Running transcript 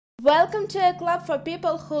Welcome to a club for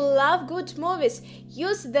people who love good movies.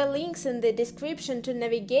 Use the links in the description to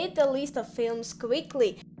navigate the list of films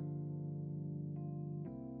quickly.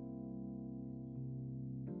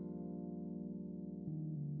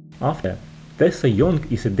 After, Tessa Young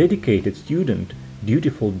is a dedicated student,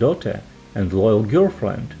 dutiful daughter, and loyal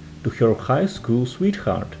girlfriend to her high school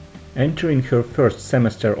sweetheart. Entering her first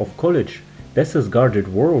semester of college, Tessa's guarded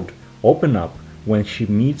world opens up when she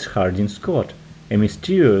meets Hardin Scott, a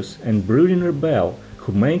mysterious and brooding rebel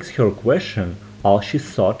who makes her question all she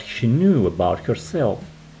thought she knew about herself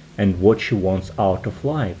and what she wants out of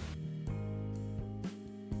life.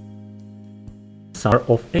 Summer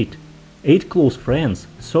of 8. 8 close friends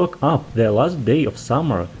soak up their last day of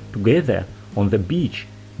summer together on the beach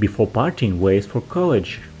before parting ways for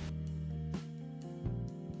college.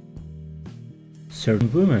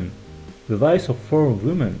 Certain Women. The lives of 4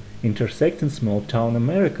 women intersect in small-town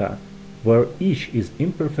America, where each is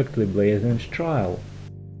imperfectly blazoned trial.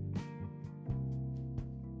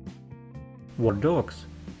 War Dogs.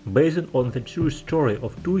 Based on the true story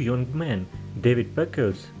of 2 young men, David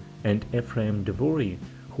Pecos and Ephraim DeVory,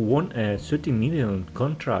 who won a $30 million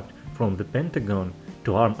contract from the Pentagon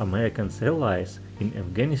to arm American allies in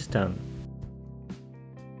Afghanistan.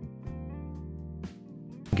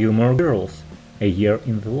 Gilmore Girls. A Year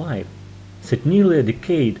in the Life. Set nearly a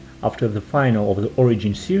decade after the final of the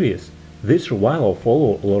origin series, this revival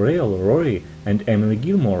follows L'Oreal, Rory, and Emily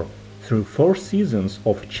Gilmore through 4 seasons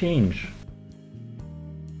of change.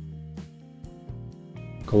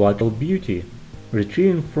 Collateral Beauty.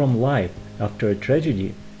 Retrieving from life after a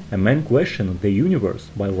tragedy, a man questions the universe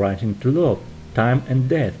by writing to love, time and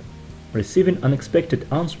death. Receiving unexpected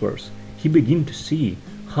answers, he begins to see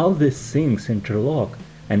how these things interlock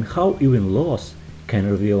and how even loss can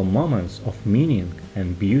reveal moments of meaning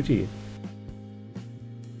and beauty.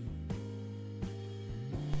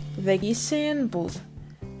 The Kissing Booth.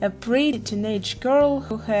 A pretty teenage girl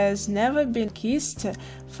who has never been kissed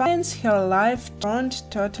finds her life turned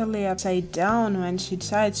totally upside down when she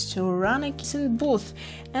decides to run a kissing booth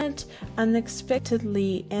and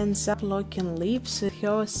unexpectedly ends up locking lips with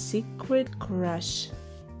her secret crush.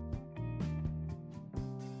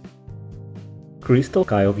 Crystal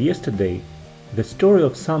Sky of Yesterday. The story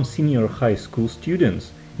of some senior high school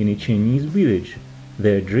students in a Chinese village,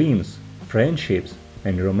 their dreams, friendships,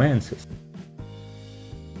 and romances.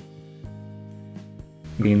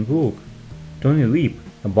 Green Book. Tony Leap,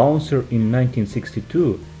 a bouncer in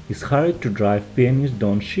 1962, is hired to drive pianist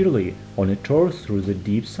Don Shirley on a tour through the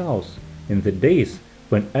Deep South, in the days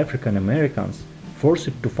when African Americans forced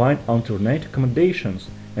to find alternate accommodations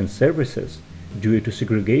and services due to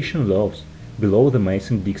segregation laws below the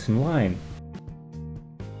Mason-Dixon line.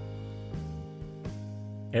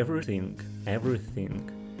 Everything, Everything.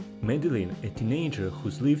 Madeline, a teenager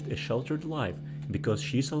who's lived a sheltered life because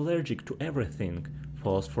she's allergic to everything,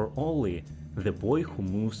 falls for Ollie, the boy who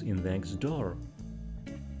moves in next door.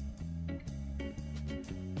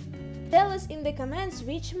 Tell us in the comments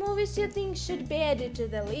which movies you think should be added to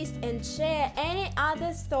the list and share any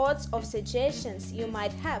other thoughts or suggestions you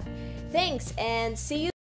might have. Thanks and see you